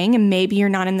same thing. And maybe you're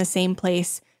not in the same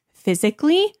place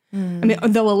physically. I mean,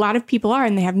 though a lot of people are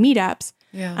and they have meetups,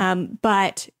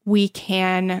 but we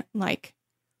can like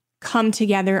come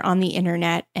together on the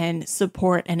internet and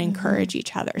support and encourage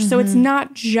each other. So it's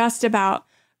not just about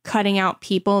cutting out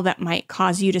people that might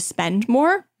cause you to spend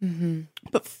more,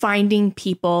 but finding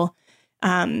people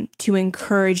to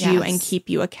encourage you and keep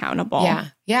you accountable. Yeah.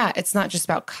 It's not just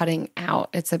about cutting out.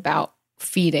 It's about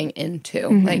feeding into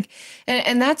like,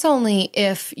 and that's only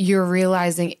if you're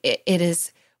realizing it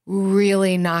is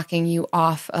really knocking you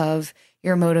off of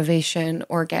your motivation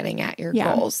or getting at your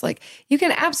goals. Like you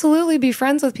can absolutely be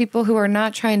friends with people who are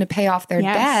not trying to pay off their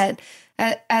debt.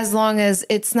 as long as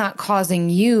it's not causing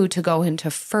you to go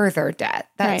into further debt.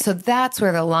 So that's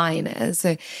where the line is.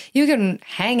 So you can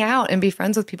hang out and be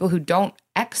friends with people who don't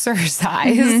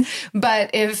exercise, but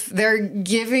if they're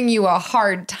giving you a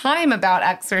hard time about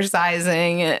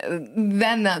exercising,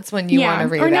 then that's when you want to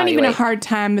reevaluate. Or not even a hard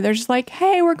time, but they're just like,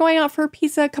 hey, we're going out for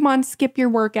pizza. Come on, skip your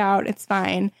workout. It's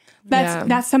fine.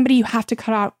 That's somebody you have to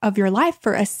cut out of your life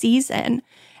for a season.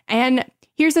 And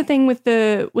here's the thing with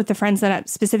the friends that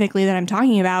I'm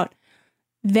talking about.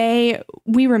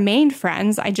 We remained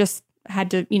friends. I just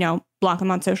had to, block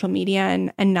them on social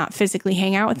media and not physically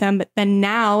hang out with them. But then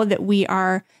now that we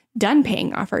are done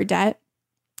paying off our debt,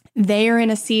 they are in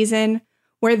a season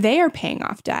where they are paying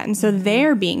off debt. And so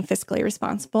they're being fiscally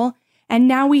responsible. And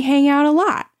now we hang out a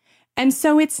lot. And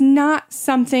so it's not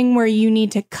something where you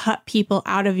need to cut people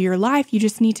out of your life. You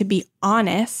just need to be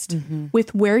honest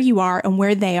with where you are and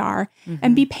where they are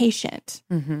and be patient.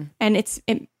 And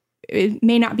it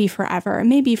may not be forever. It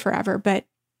may be forever, but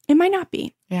it might not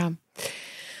be. Yeah.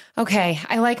 Okay.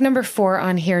 I like number 4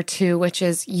 on here too, which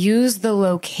is use the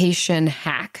location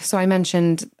hack. So I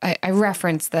mentioned, I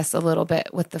referenced this a little bit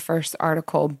with the first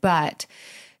article, but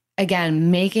again,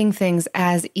 making things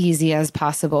as easy as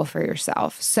possible for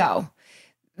yourself. So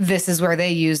this is where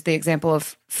they use the example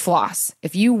of floss.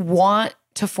 If you want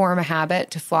to form a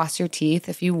habit to floss your teeth,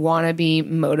 if you want to be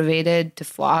motivated to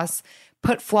floss,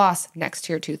 put floss next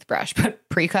to your toothbrush. Put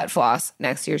pre-cut floss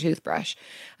next to your toothbrush.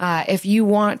 If you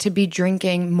want to be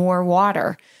drinking more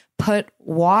water, put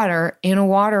water in a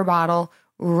water bottle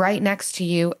right next to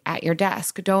you at your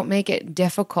desk. Don't make it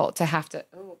difficult to have to...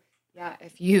 Yeah,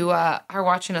 if you are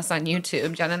watching us on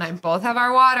YouTube, Jen and I both have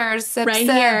our waters. Sip, right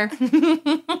sip.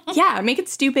 here. Yeah, make it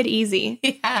stupid easy.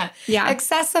 Yeah.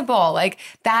 Accessible. Like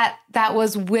that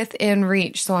was within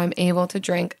reach. So I'm able to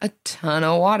drink a ton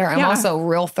of water. I'm also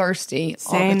real thirsty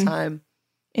all the time.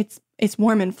 It's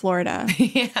warm in Florida.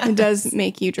 It does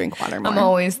make you drink water more. I'm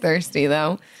always thirsty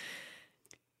though.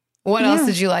 What else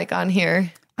did you like on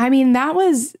here? I mean, that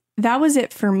was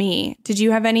it for me. Did you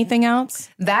have anything else?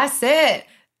 That's it.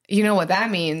 You know what that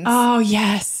means. Oh,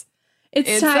 yes.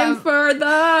 It's time for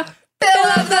the Bill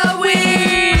of the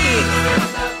Week.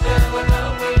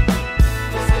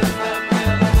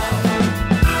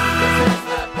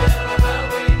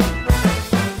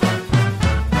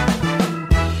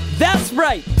 That's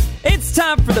right. It's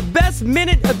time for the best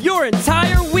minute of your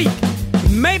entire week.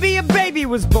 Maybe a baby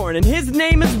was born and his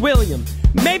name is William.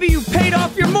 Maybe you paid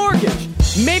off your mortgage.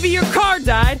 Maybe your car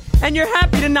died and you're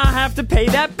happy to not have to pay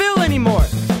that bill anymore.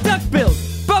 Duck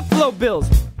Bills, Buffalo Bills,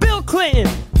 Bill Clinton.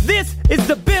 This is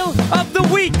the Bill of the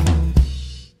Week.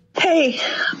 Hey,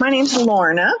 my name's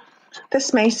Lorna.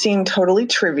 This may seem totally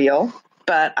trivial,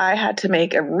 but I had to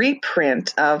make a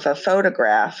reprint of a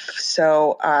photograph,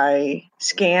 so I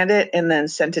scanned it and then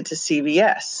sent it to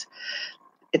CVS.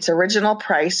 Its original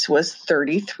price was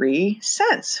 33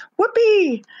 cents.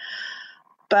 Whoopee!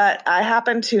 But I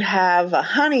happen to have a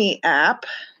Honey app,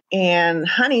 and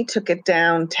Honey took it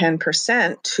down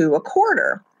 10% to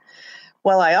 $0.25.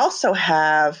 Well, I also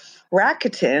have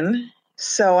Rakuten,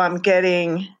 so I'm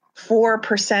getting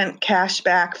 4% cash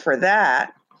back for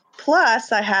that.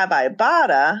 Plus, I have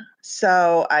Ibotta,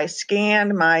 so I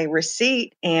scanned my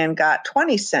receipt and got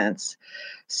 20 cents.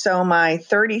 So my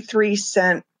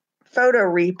 33-cent photo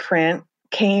reprint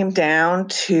came down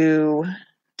to...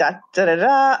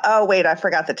 Oh, wait, I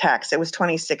forgot the tax. It was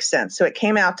 26 cents. So it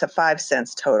came out to 5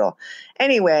 cents total.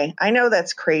 Anyway, I know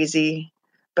that's crazy,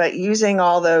 but using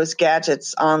all those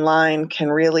gadgets online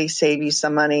can really save you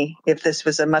some money if this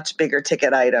was a much bigger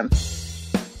ticket item.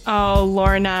 Oh,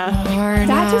 Lorna.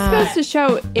 That just goes to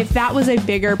show if that was a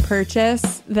bigger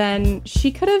purchase, then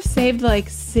she could have saved like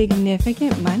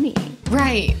significant money.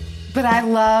 Right. But I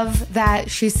love that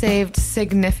she saved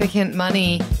significant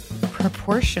money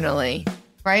proportionally.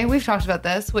 Right? We've talked about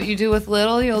this. What you do with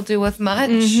little, you'll do with much.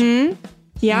 Mm-hmm.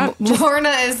 Yeah. Lorna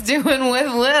is doing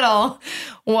with little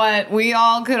what we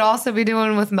all could also be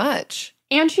doing with much.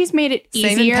 And she's made it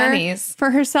easier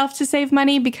for herself to save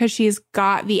money because she's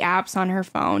got the apps on her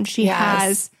phone. She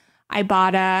has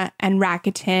Ibotta and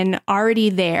Rakuten already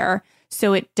there.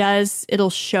 So it'll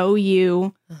show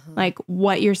you like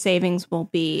what your savings will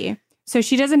be. So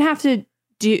she doesn't have to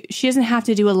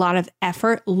do a lot of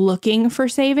effort looking for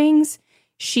savings.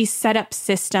 She set up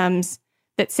systems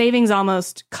that savings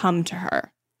almost come to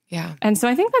her. Yeah. And so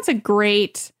I think that's a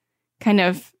great kind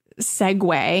of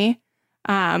segue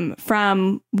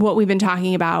from what we've been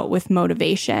talking about with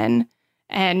motivation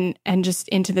and just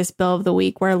into this Bill of the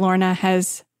Week where Lorna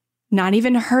has not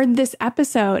even heard this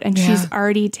episode and she's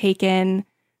already taken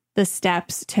the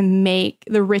steps to make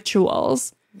the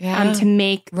rituals to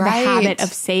make the habit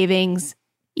of savings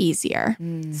easier.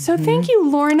 So thank you,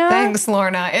 Lorna. Thanks,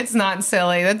 Lorna. It's not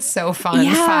silly. That's so fun.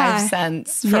 Yeah. 5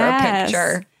 cents for a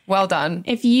picture. Well done.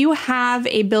 If you have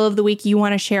a bill of the week you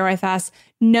want to share with us,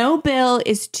 no bill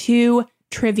is too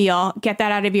trivial. Get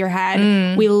that out of your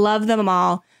head. We love them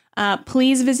all.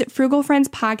 Please visit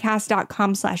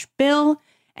frugalfriendspodcast.com/bill,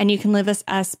 and you can leave us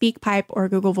a SpeakPipe or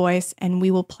Google Voice, and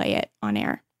we will play it on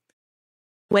air.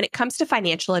 When it comes to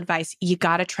financial advice, you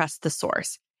got to trust the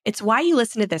source. It's why you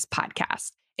listen to this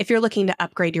podcast. If you're looking to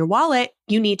upgrade your wallet,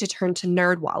 you need to turn to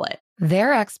NerdWallet.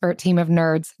 Their expert team of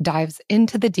nerds dives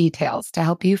into the details to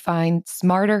help you find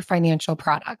smarter financial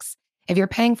products. If you're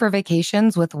paying for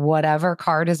vacations with whatever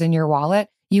card is in your wallet,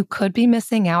 you could be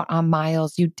missing out on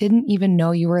miles you didn't even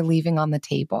know you were leaving on the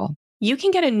table. You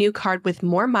can get a new card with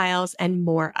more miles and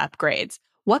more upgrades.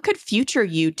 What could future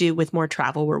you do with more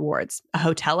travel rewards? A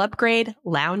hotel upgrade,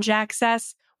 lounge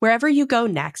access? Wherever you go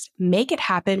next, make it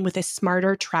happen with a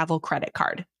smarter travel credit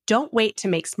card. Don't wait to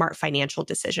make smart financial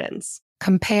decisions.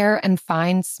 Compare and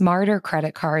find smarter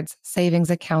credit cards, savings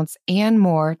accounts, and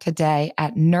more today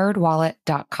at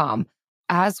nerdwallet.com.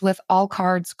 As with all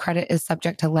cards, credit is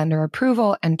subject to lender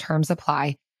approval and terms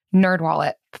apply.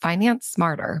 NerdWallet. Finance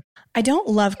smarter. I don't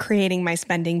love creating my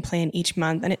spending plan each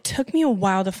month, and it took me a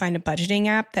while to find a budgeting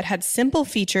app that had simple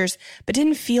features but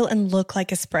didn't feel and look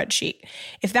like a spreadsheet.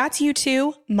 If that's you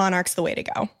too, Monarch's the way to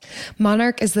go.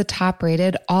 Monarch is the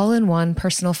top-rated all-in-one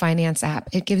personal finance app.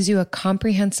 It gives you a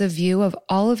comprehensive view of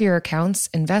all of your accounts,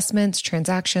 investments,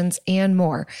 transactions, and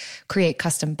more. Create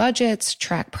custom budgets,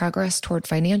 track progress toward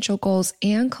financial goals,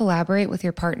 and collaborate with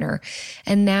your partner.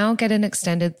 And now get an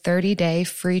extended 30-day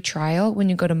free trial when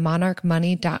you go to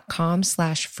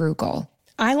monarchmoney.com/frugal.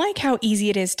 I like how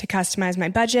easy it is to customize my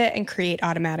budget and create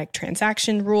automatic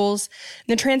transaction rules.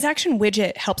 The transaction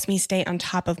widget helps me stay on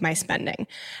top of my spending.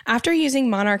 After using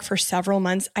Monarch for several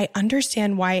months, I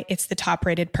understand why it's the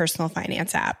top-rated personal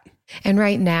finance app. And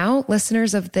right now,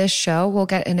 listeners of this show will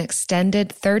get an extended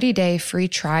 30-day free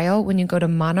trial when you go to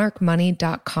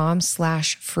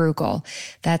monarchmoney.com/frugal.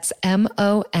 That's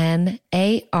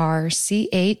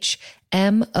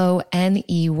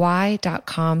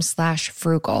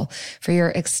monarchmoney.com/frugal. For your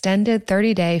extended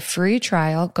 30-day free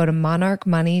trial, go to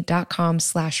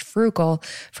monarchmoney.com/frugal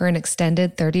for an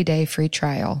extended 30-day free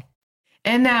trial.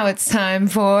 And now it's time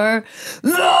for the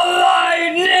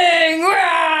lightning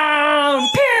round.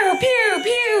 Pew, pew,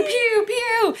 pew, pew,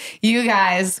 pew. You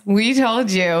guys, we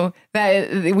told you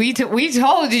that we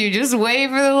told you just wait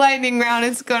for the lightning round.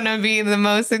 It's going to be the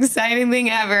most exciting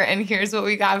thing ever. And here's what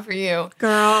we got for you.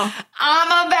 Girl,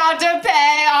 I'm about to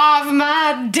pay off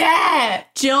my debt.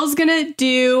 Jill's gonna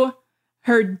do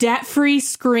her debt-free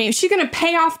scream. She's gonna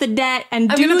pay off the debt and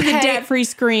do the debt-free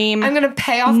scream. I'm going to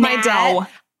pay off my debt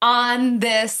on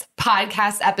this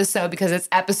podcast episode because it's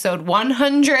episode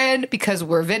 100, because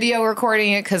we're video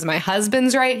recording it, because my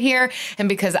husband's right here, and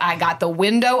because I got the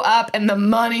window up and the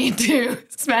money to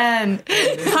spend.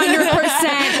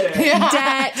 100%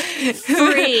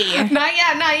 debt-free.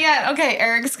 Not yet. Okay,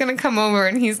 Eric's going to come over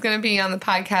and he's going to be on the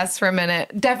podcast for a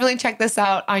minute. Definitely check this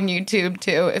out on YouTube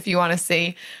too if you want to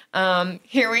see.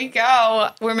 Here we go.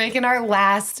 We're making our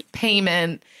last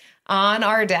payment on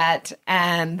our debt,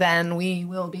 and then we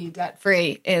will be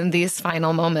debt-free in these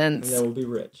final moments. And then we'll be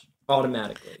rich.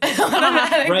 Automatically.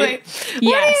 Right? Yes. What do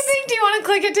you think? Do you want to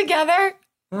click it together?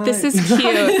 This is cute.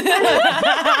 If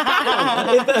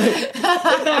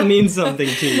that means something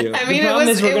to you. I mean, the problem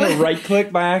is we're going to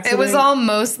right-click by accident. It was all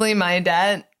mostly my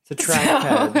debt. It's a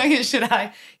trackpad. So, should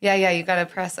I? Yeah, you got to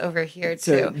press over here,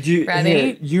 So too. Ready?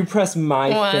 Here, you press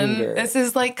my finger. This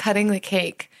is like cutting the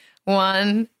cake.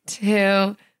 1,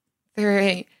 2, 3.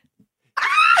 Did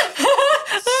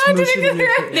it go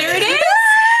through? There it is.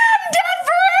 I'm debt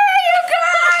free, you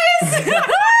guys.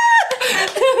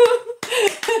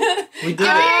 We did it.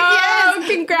 Oh,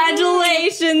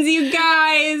 congratulations, you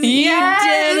guys. Yes.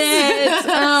 You did it.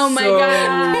 Oh, my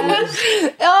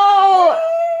gosh. Oh.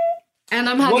 And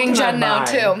I'm hugging What can I Jen now, buy?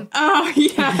 too. Oh,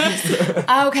 yes.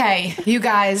 Okay, you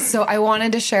guys. So I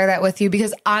wanted to share that with you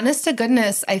because honest to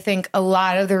goodness, I think a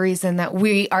lot of the reason that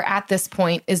we are at this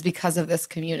point is because of this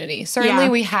community. Certainly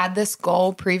we had this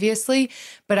goal previously,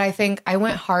 but I think I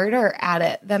went harder at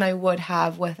it than I would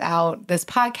have without this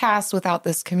podcast, without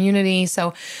this community.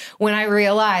 So when I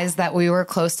realized that we were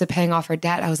close to paying off our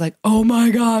debt, I was like, oh my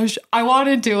gosh, I want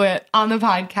to do it on the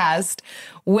podcast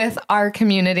with our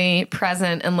community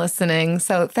present and listening.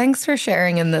 So thanks for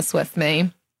sharing in this with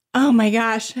me. Oh, my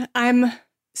gosh. I'm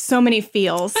so many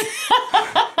feels.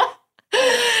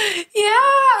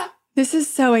 Yeah. This is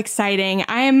so exciting.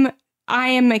 I'm I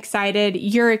am excited.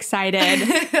 You're excited.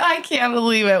 I can't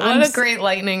believe it. What a great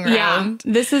lightning round.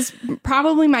 Yeah, this is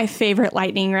probably my favorite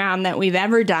lightning round that we've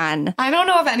ever done. I don't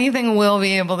know if anything will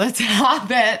be able to top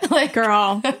it. Like,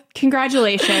 girl,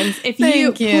 congratulations. If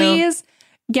you please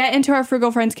get into our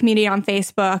Frugal Friends community on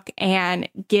Facebook and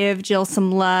give Jill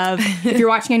some love. If you're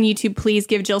watching on YouTube, please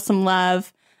give Jill some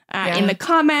love in the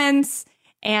comments.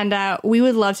 And we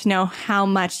would love to know how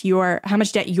much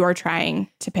debt you're trying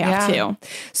to pay off too.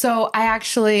 So I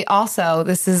actually also,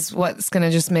 this is what's going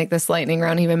to just make this lightning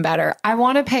round even better. I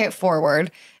want to pay it forward.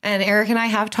 And Eric and I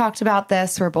have talked about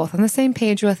this. We're both on the same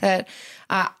page with it.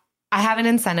 I have an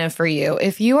incentive for you.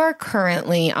 If you are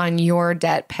currently on your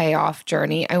debt payoff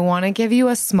journey, I want to give you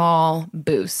a small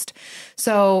boost.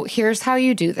 So here's how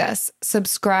you do this.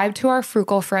 Subscribe to our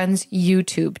Frugal Friends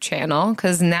YouTube channel,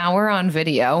 because now we're on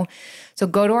video. So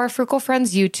go to our Frugal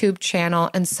Friends YouTube channel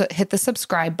and hit the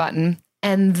subscribe button,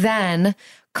 and then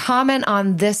comment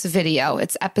on this video.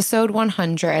 It's episode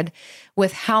 100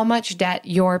 with how much debt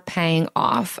you're paying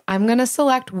off. I'm going to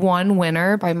select one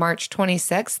winner by March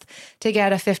 26th to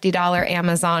get a $50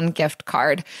 Amazon gift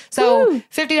card. So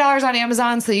 $50 on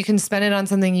Amazon so you can spend it on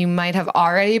something you might have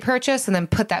already purchased and then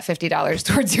put that $50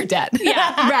 towards your debt.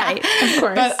 Yeah, right. Of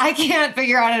course. But I can't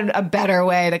figure out a better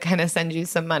way to kind of send you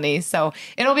some money. So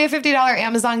it'll be a $50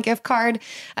 Amazon gift card.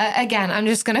 Again, I'm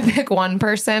just going to pick one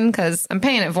person because I'm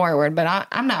paying it forward, but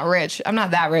I'm not rich. I'm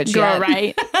not that rich Girl, yet.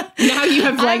 Right. Now you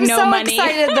have like no money. I'm so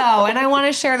excited though, and I want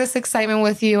to share this excitement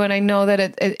with you. And I know that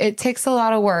it takes a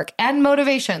lot of work and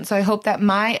motivation. So I hope that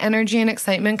my energy and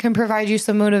excitement can provide you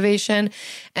some motivation.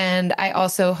 And I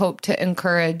also hope to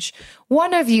encourage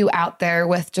one of you out there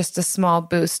with just a small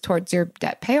boost towards your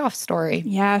debt payoff story.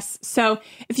 Yes. So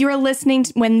if you are listening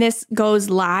when this goes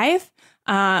live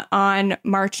on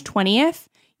March 20th,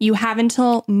 you have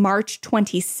until March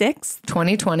 26th,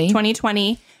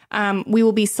 2020. We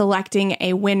will be selecting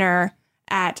a winner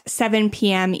at 7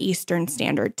 p.m. Eastern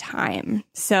Standard Time.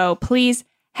 So please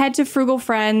head to Frugal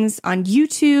Friends on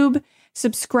YouTube,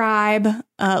 subscribe,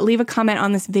 leave a comment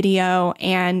on this video,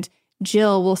 and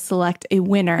Jill will select a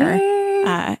winner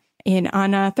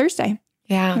on Thursday.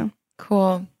 Yeah, so,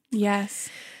 cool. Yes.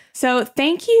 So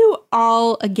thank you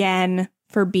all again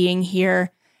for being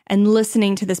here and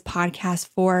listening to this podcast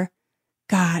for,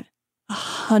 God,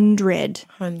 100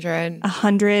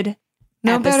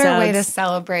 No episodes. better way to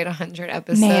celebrate 100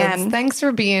 episodes. Man. Thanks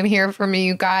for being here for me,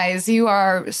 you guys. You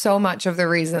are so much of the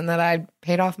reason that I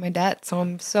paid off my debt. So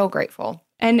I'm so grateful.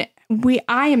 And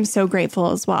I am so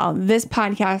grateful as well. This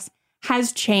podcast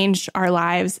has changed our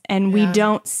lives, and we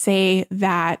don't say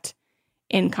that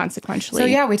inconsequentially. So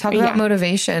yeah, we talk about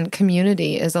motivation.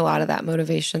 Community is a lot of that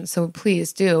motivation. So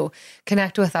please do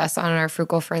connect with us on our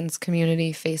Frugal Friends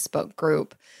community Facebook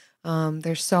group.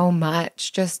 There's so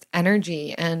much just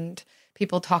energy and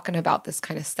people talking about this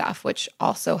kind of stuff, which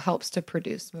also helps to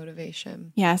produce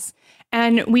motivation. Yes.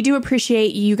 And we do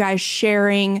appreciate you guys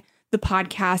sharing the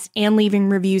podcast and leaving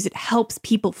reviews. It helps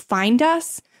people find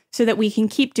us so that we can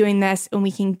keep doing this and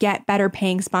we can get better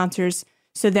paying sponsors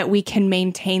so that we can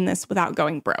maintain this without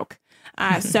going broke.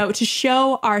 So to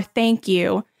show our thank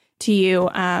you to you,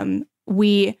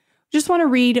 we just want to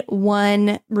read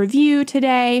one review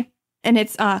today. And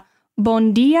it's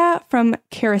Bon Dia from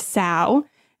Curacao.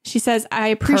 She says, I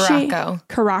appreciate...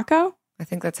 Caraco? I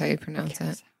think that's how you pronounce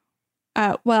it.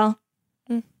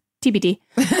 TBD.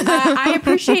 I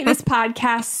appreciate this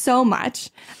podcast so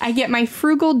much. I get my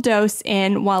frugal dose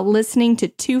in while listening to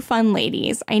two fun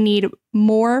ladies. I need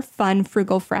more fun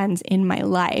frugal friends in my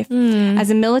life. As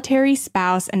a military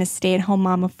spouse and a stay-at-home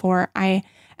mom of 4, I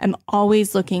am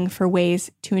always looking for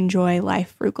ways to enjoy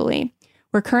life frugally.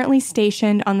 We're currently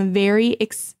stationed on the very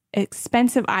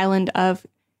expensive island of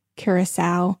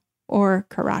Curacao or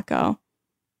Caraco.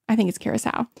 I think it's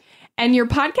Curacao. And your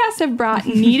podcasts have brought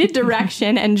needed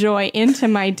direction and joy into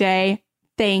my day.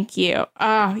 Thank you.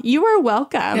 You are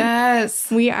welcome. Yes.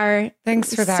 We are.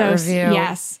 Thanks for that review.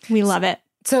 Yes, we love it.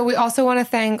 So we also want to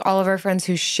thank all of our friends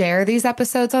who share these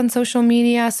episodes on social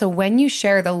media. So when you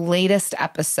share the latest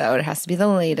episode, it has to be the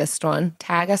latest one,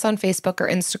 tag us on Facebook or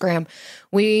Instagram.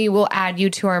 We will add you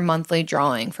to our monthly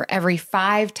drawing. For every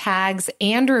 5 tags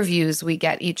and reviews we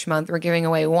get each month, we're giving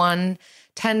away one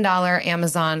 $10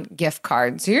 Amazon gift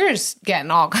card. So you're just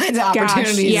getting all kinds of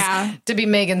opportunities to be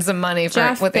making some money with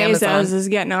Bezos Amazon. Bezos is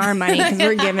getting our money because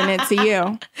we're giving it to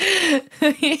you.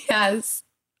 Yes.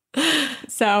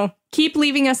 So keep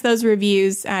leaving us those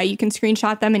reviews. You can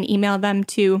screenshot them and email them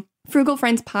to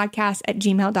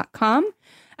frugalfriendspodcast@gmail.com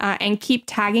and keep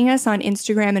tagging us on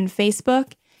Instagram and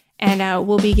Facebook. And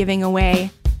we'll be giving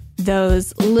away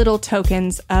those little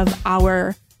tokens of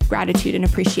our gratitude and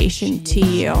appreciation to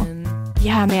you.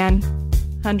 Yeah, man.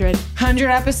 100. 100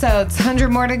 episodes, 100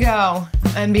 more to go,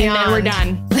 and beyond. And then we're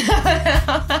done.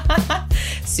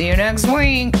 See you next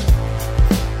week.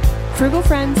 Frugal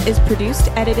Friends is produced,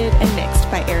 edited, and mixed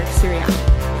by Eric Sirianni.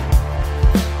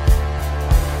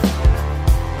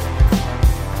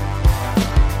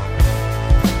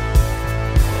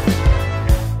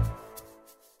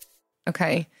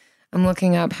 Okay, I'm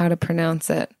looking up how to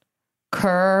pronounce it.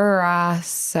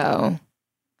 Curacao.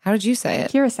 How did you say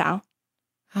it? Curacao.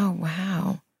 Oh,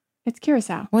 wow. It's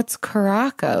Curacao. What's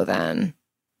Caraco then?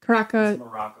 Caracas.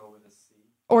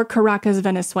 Or Caracas,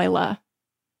 Venezuela.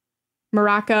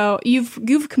 Morocco.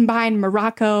 You've combined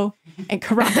Morocco and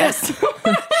Caracas.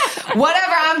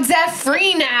 Whatever, I'm debt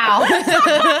free now.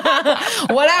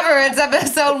 Whatever, it's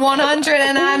episode 100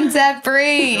 and I'm debt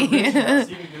free. Go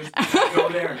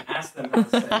there and ask them how to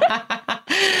say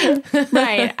it.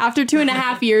 Right. After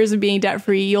 2.5 years of being debt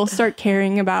free, you'll start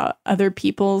caring about other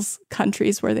people's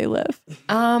countries where they live.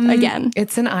 Again.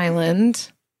 It's an island.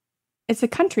 It's a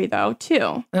country though,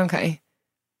 too. Okay.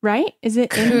 Right? Is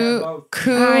it in I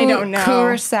don't know.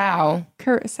 Curacao.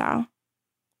 Curacao?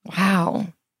 Wow.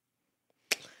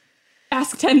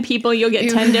 Ask 10 people, you'll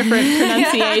get 10 different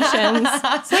pronunciations.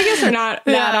 So I guess we're not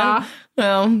that off.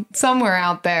 Well, somewhere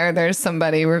out there, there's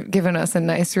somebody giving us a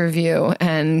nice review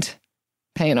and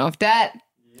paying off debt.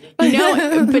 You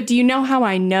know, but do you know how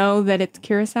I know that it's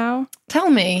Curacao? Tell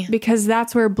me. Because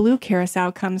that's where blue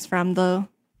Curacao comes from, the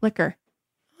liquor.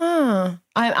 Huh.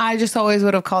 I just always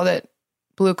would have called it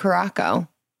blue Caraco.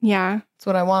 Yeah. That's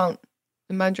what I want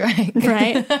in my drink.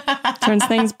 Right? Turns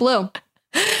things blue.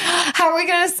 How are we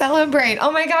going to celebrate?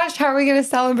 Oh my gosh, how are we going to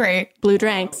celebrate? Blue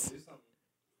drinks.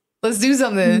 Let's do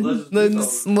something. Let's go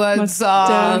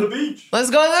to the beach. Let's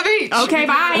go to the beach. Okay,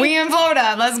 bye. We in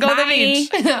Florida. Let's go to the beach.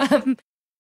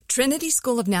 Trinity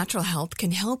School of Natural Health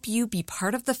can help you be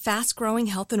part of the fast-growing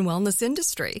health and wellness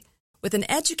industry. With an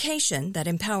education that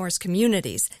empowers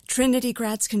communities, Trinity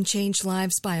grads can change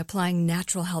lives by applying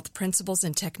natural health principles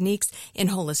and techniques in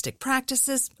holistic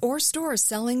practices or stores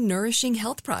selling nourishing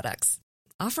health products.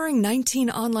 Offering 19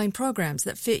 online programs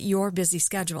that fit your busy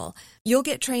schedule, you'll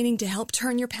get training to help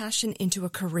turn your passion into a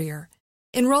career.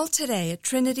 Enroll today at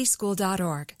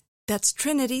trinityschool.org. That's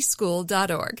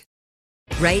trinityschool.org.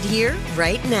 Right here,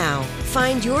 right now.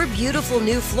 Find your beautiful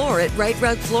new floor at Right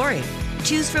Rug Flooring.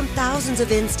 Choose from thousands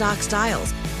of in-stock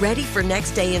styles, ready for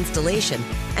next day installation,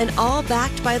 and all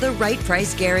backed by the right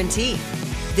price guarantee.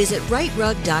 Visit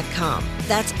rightrug.com.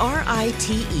 That's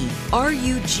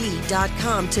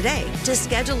RITERUG.com today to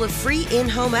schedule a free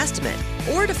in-home estimate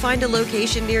or to find a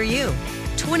location near you.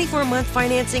 24-month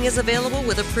financing is available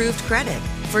with approved credit.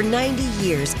 For 90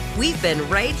 years, we've been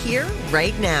right here,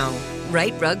 right now.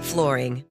 Right Rug Flooring.